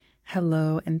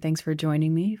Hello, and thanks for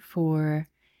joining me for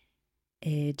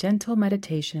a gentle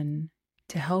meditation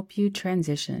to help you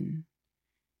transition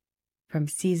from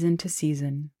season to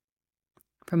season,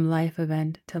 from life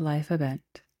event to life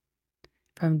event,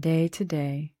 from day to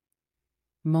day,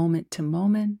 moment to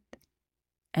moment,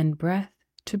 and breath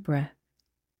to breath.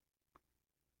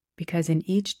 Because in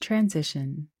each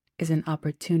transition is an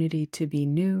opportunity to be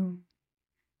new,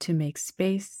 to make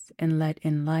space and let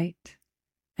in light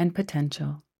and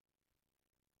potential.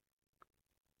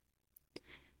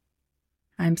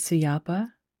 I'm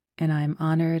Suyapa, and I'm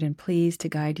honored and pleased to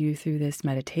guide you through this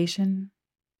meditation.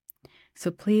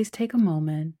 So please take a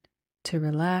moment to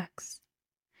relax.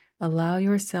 Allow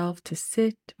yourself to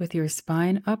sit with your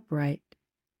spine upright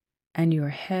and your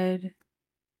head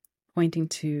pointing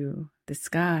to the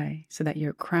sky so that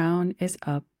your crown is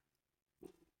up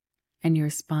and your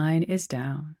spine is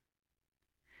down.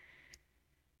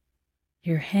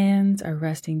 Your hands are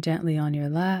resting gently on your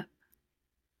lap.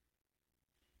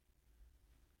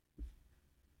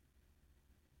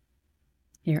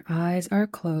 Your eyes are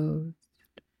closed.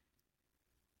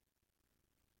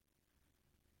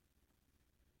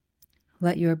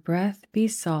 Let your breath be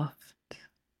soft.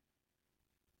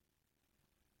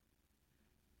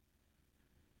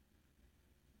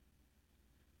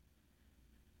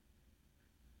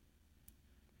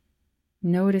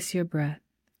 Notice your breath.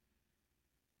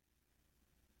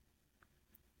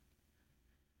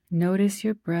 Notice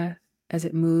your breath as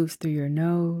it moves through your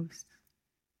nose,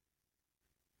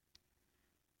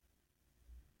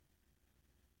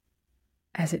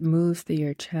 as it moves through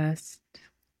your chest,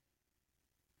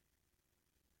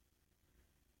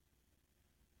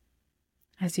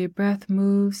 as your breath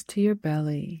moves to your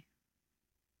belly.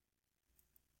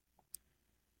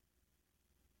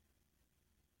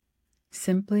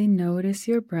 Simply notice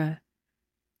your breath.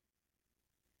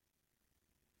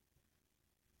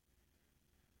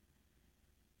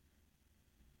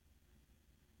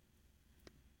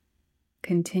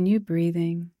 Continue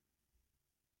breathing.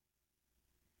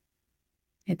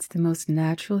 It's the most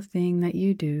natural thing that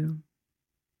you do.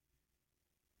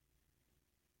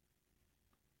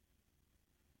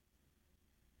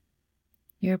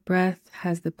 Your breath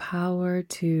has the power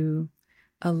to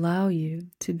allow you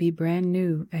to be brand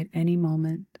new at any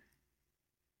moment,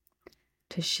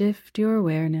 to shift your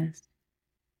awareness,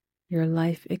 your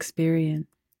life experience,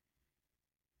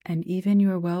 and even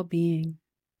your well-being.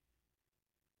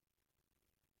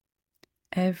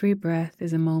 Every breath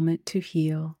is a moment to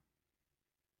heal.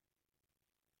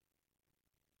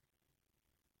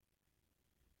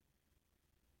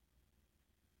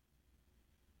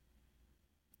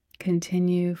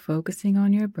 Continue focusing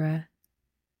on your breath.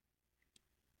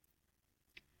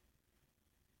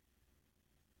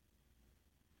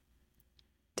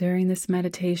 During this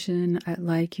meditation, I'd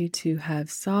like you to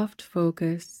have soft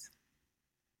focus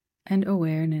and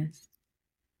awareness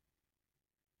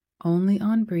only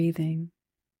on breathing.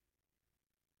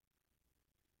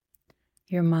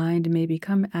 Your mind may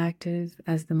become active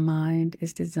as the mind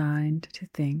is designed to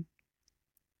think.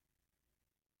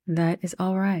 That is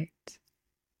all right.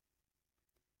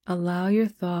 Allow your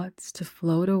thoughts to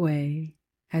float away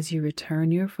as you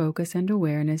return your focus and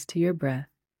awareness to your breath.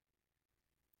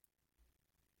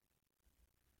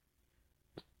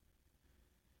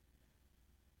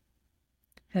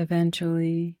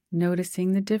 Eventually,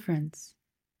 noticing the difference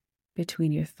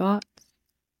between your thoughts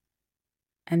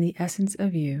and the essence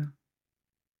of you.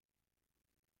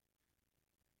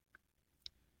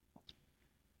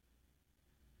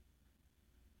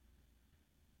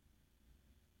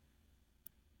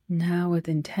 Now, with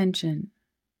intention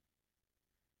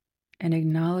and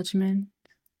acknowledgement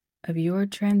of your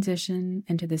transition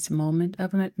into this moment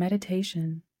of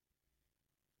meditation,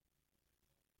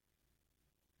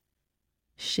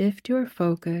 shift your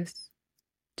focus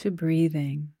to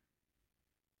breathing.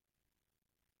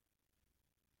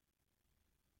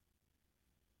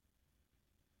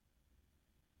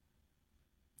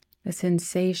 The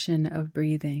sensation of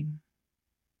breathing,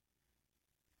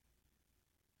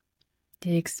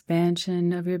 the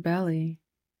expansion of your belly,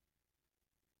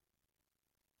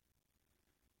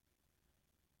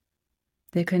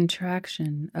 the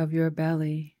contraction of your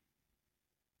belly,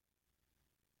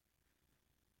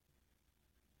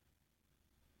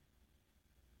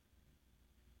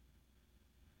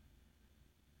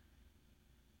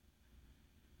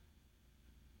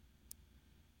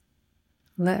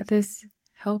 let this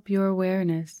help your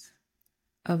awareness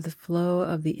of the flow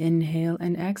of the inhale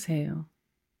and exhale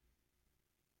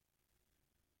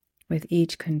with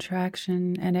each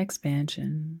contraction and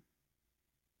expansion.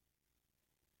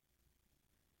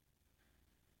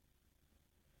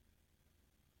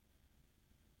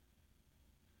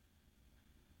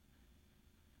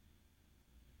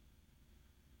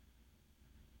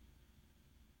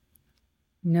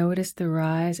 Notice the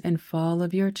rise and fall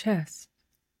of your chest.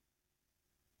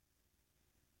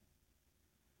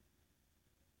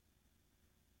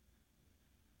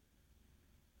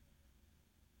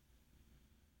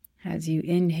 As you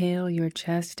inhale, your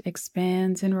chest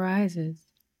expands and rises,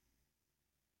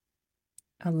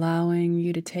 allowing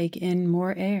you to take in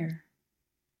more air.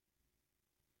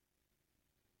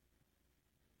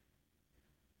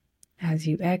 As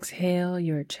you exhale,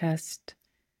 your chest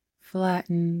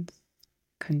flattens,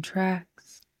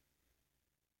 contracts,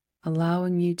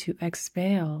 allowing you to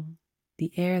exhale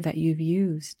the air that you've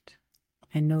used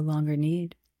and no longer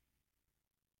need.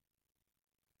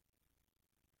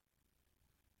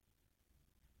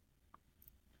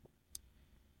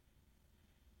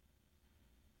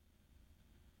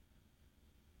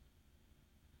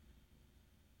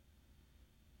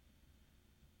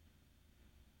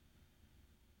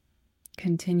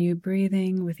 Continue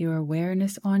breathing with your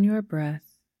awareness on your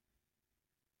breath.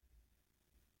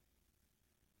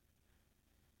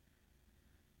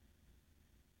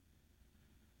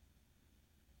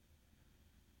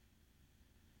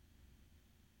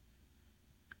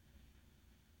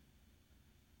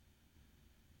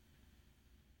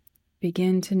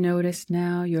 Begin to notice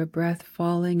now your breath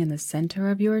falling in the center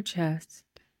of your chest.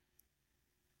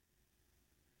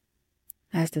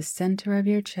 As the center of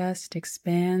your chest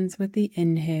expands with the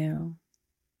inhale,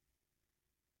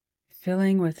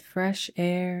 filling with fresh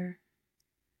air,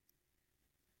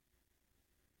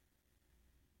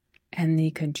 and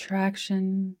the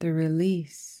contraction, the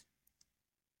release,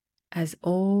 as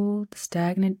old,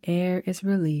 stagnant air is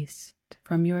released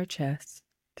from your chest.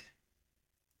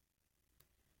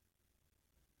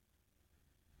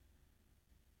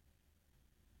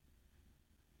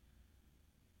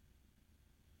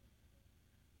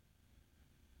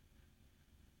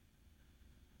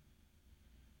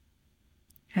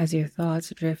 As your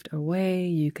thoughts drift away,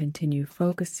 you continue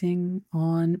focusing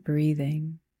on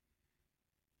breathing.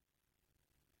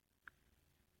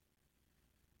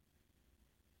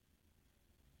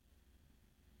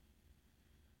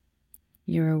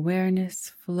 Your awareness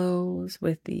flows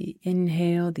with the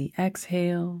inhale, the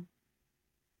exhale,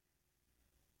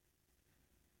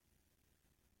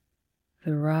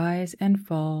 the rise and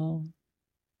fall,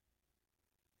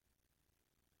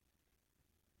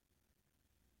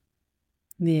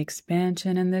 the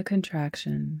expansion and the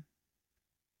contraction.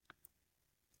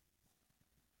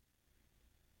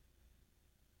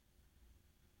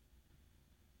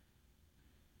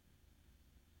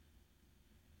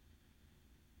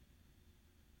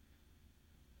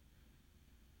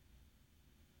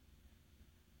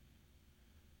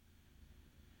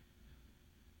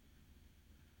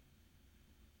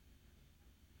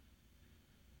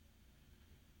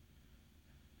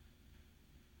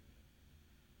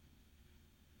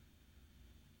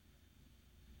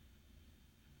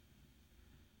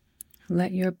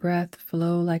 Let your breath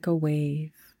flow like a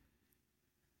wave.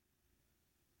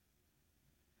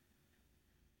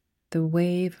 The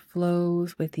wave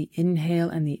flows with the inhale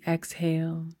and the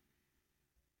exhale,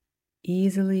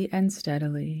 easily and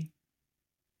steadily.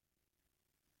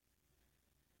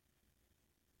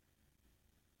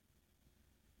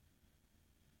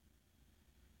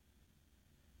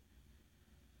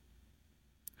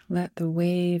 Let the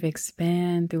wave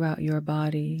expand throughout your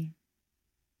body,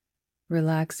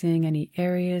 relaxing any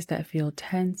areas that feel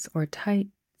tense or tight.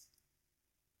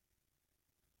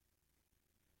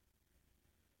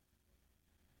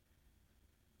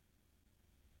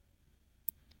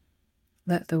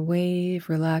 Let the wave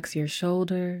relax your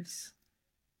shoulders,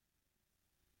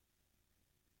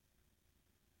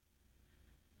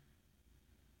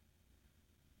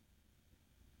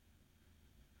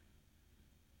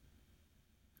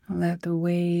 let the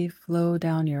wave flow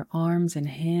down your arms and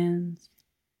hands.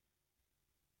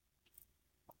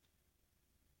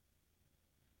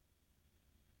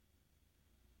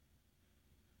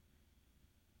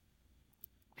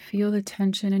 Feel the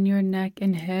tension in your neck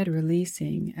and head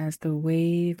releasing as the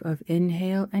wave of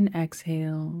inhale and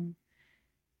exhale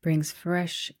brings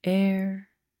fresh air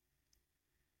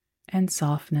and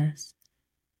softness.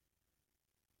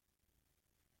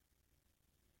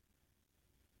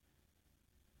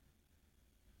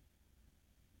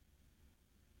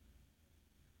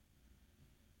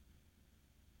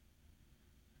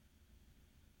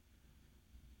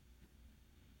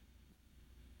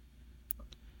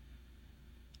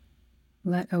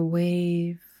 Let a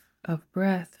wave of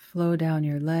breath flow down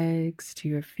your legs to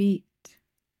your feet.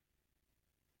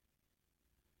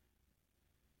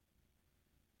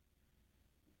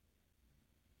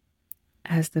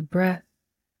 As the breath,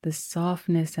 the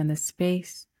softness, and the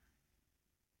space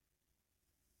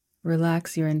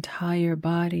Relax your entire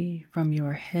body from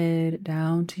your head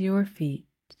down to your feet,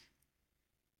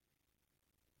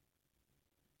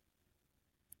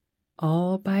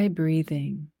 all by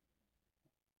breathing.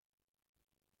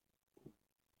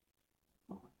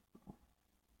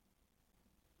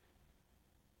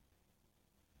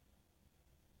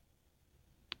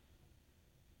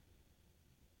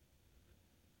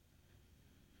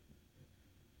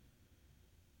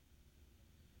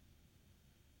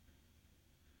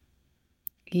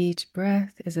 Each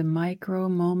breath is a micro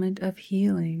moment of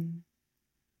healing.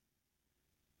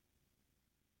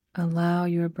 Allow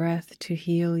your breath to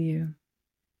heal you.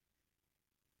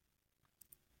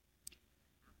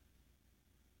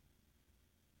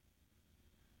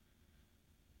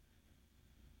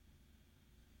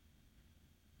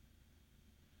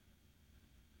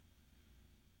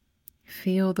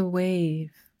 Feel the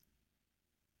wave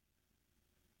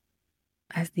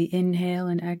as the inhale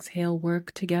and exhale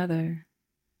work together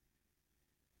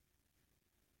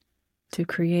to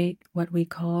create what we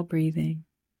call breathing.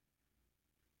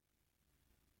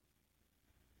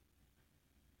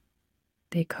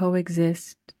 They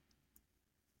coexist.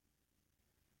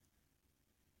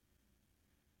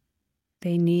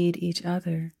 They need each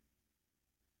other.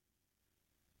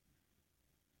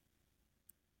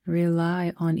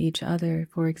 Rely on each other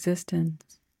for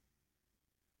existence.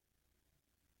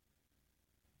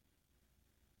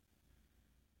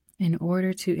 In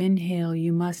order to inhale,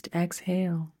 you must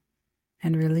exhale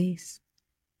and release.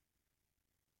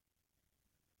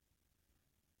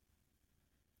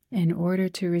 In order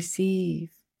to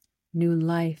receive new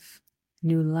life,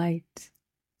 new light,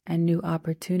 and new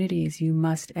opportunities, you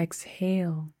must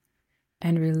exhale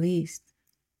and release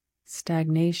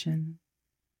stagnation,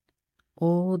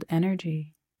 old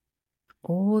energy,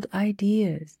 old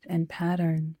ideas and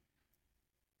patterns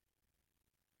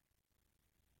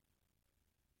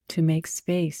to make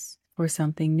space for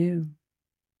something new.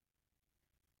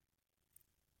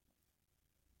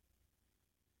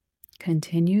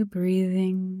 Continue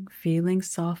breathing, feeling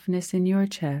softness in your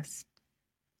chest,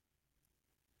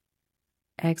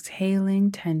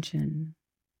 exhaling tension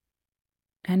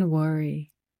and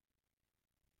worry.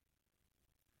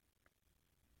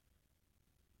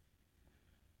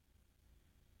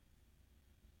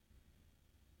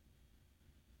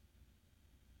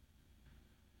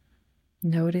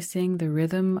 Noticing the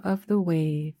rhythm of the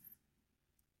wave.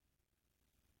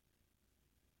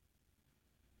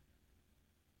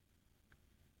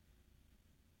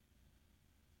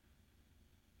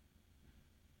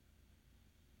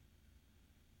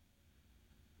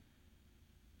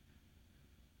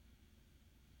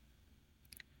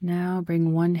 Now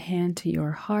bring one hand to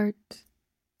your heart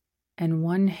and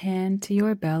one hand to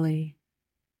your belly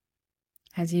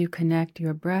as you connect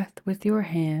your breath with your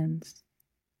hands.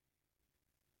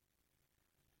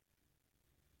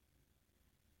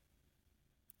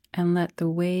 And let the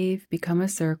wave become a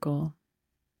circle.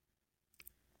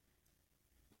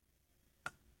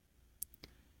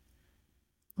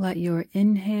 Let your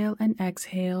inhale and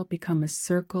exhale become a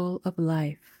circle of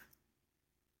life.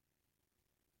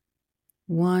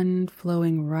 One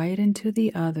flowing right into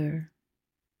the other.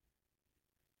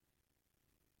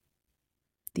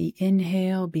 The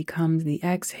inhale becomes the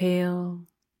exhale.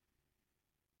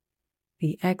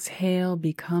 The exhale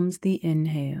becomes the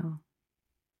inhale.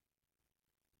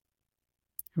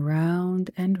 Round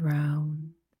and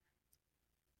round.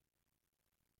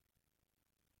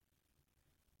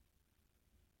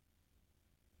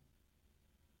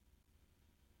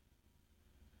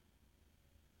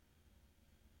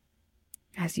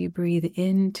 As you breathe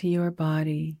into your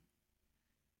body,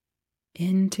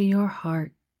 into your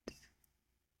heart,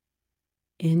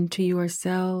 into your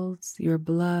cells, your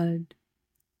blood,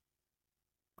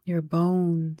 your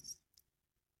bones.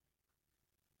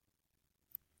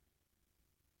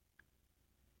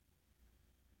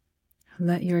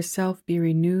 Let yourself be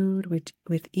renewed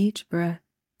with each breath,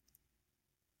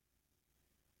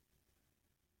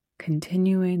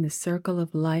 continuing the circle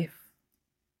of life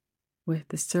with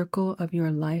the circle of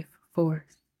your life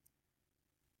force.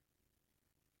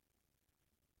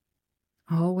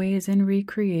 Always in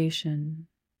recreation,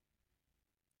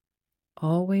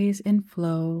 always in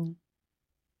flow,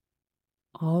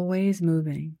 always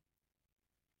moving.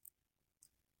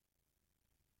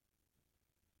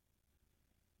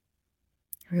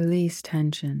 Release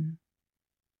tension.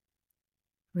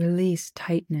 Release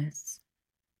tightness.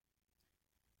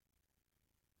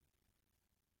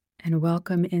 And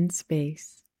welcome in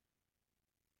space.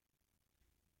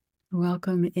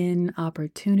 Welcome in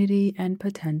opportunity and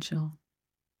potential.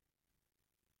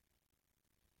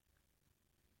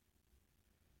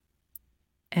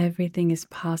 Everything is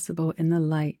possible in the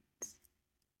light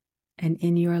and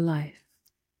in your life.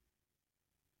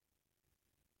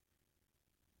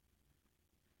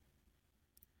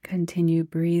 Continue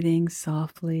breathing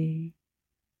softly.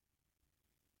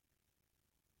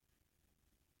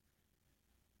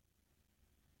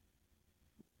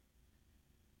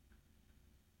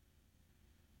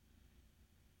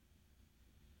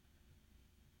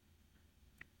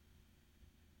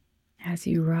 As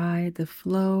you ride the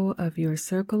flow of your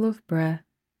circle of breath,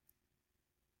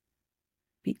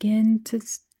 begin to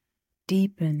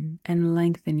deepen and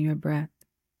lengthen your breath,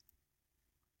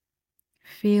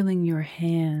 feeling your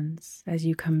hands as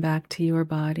you come back to your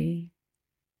body.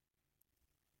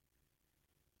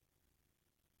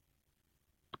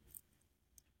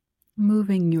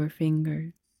 Moving your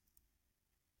fingers,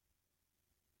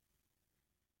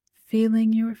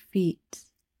 feeling your feet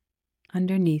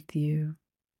underneath you,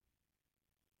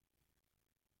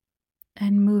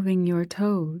 and moving your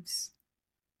toes.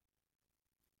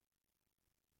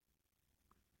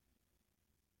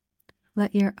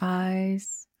 Let your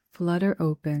eyes flutter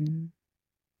open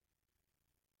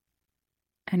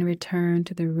and return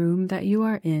to the room that you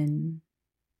are in,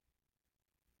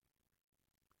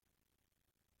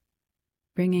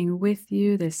 bringing with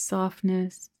you this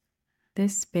softness,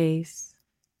 this space,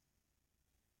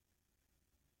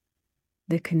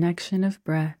 the connection of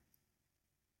breath,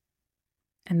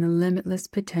 and the limitless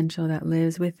potential that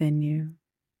lives within you.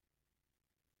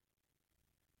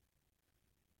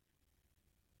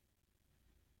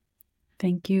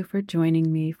 Thank you for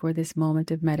joining me for this moment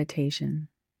of meditation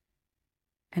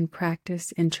and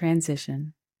practice in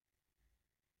transition.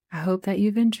 I hope that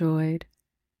you've enjoyed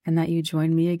and that you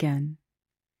join me again.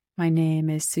 My name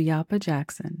is Suyapa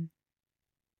Jackson.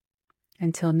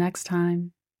 Until next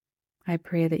time, I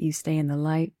pray that you stay in the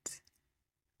light,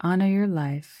 honor your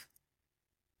life,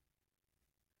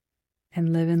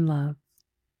 and live in love.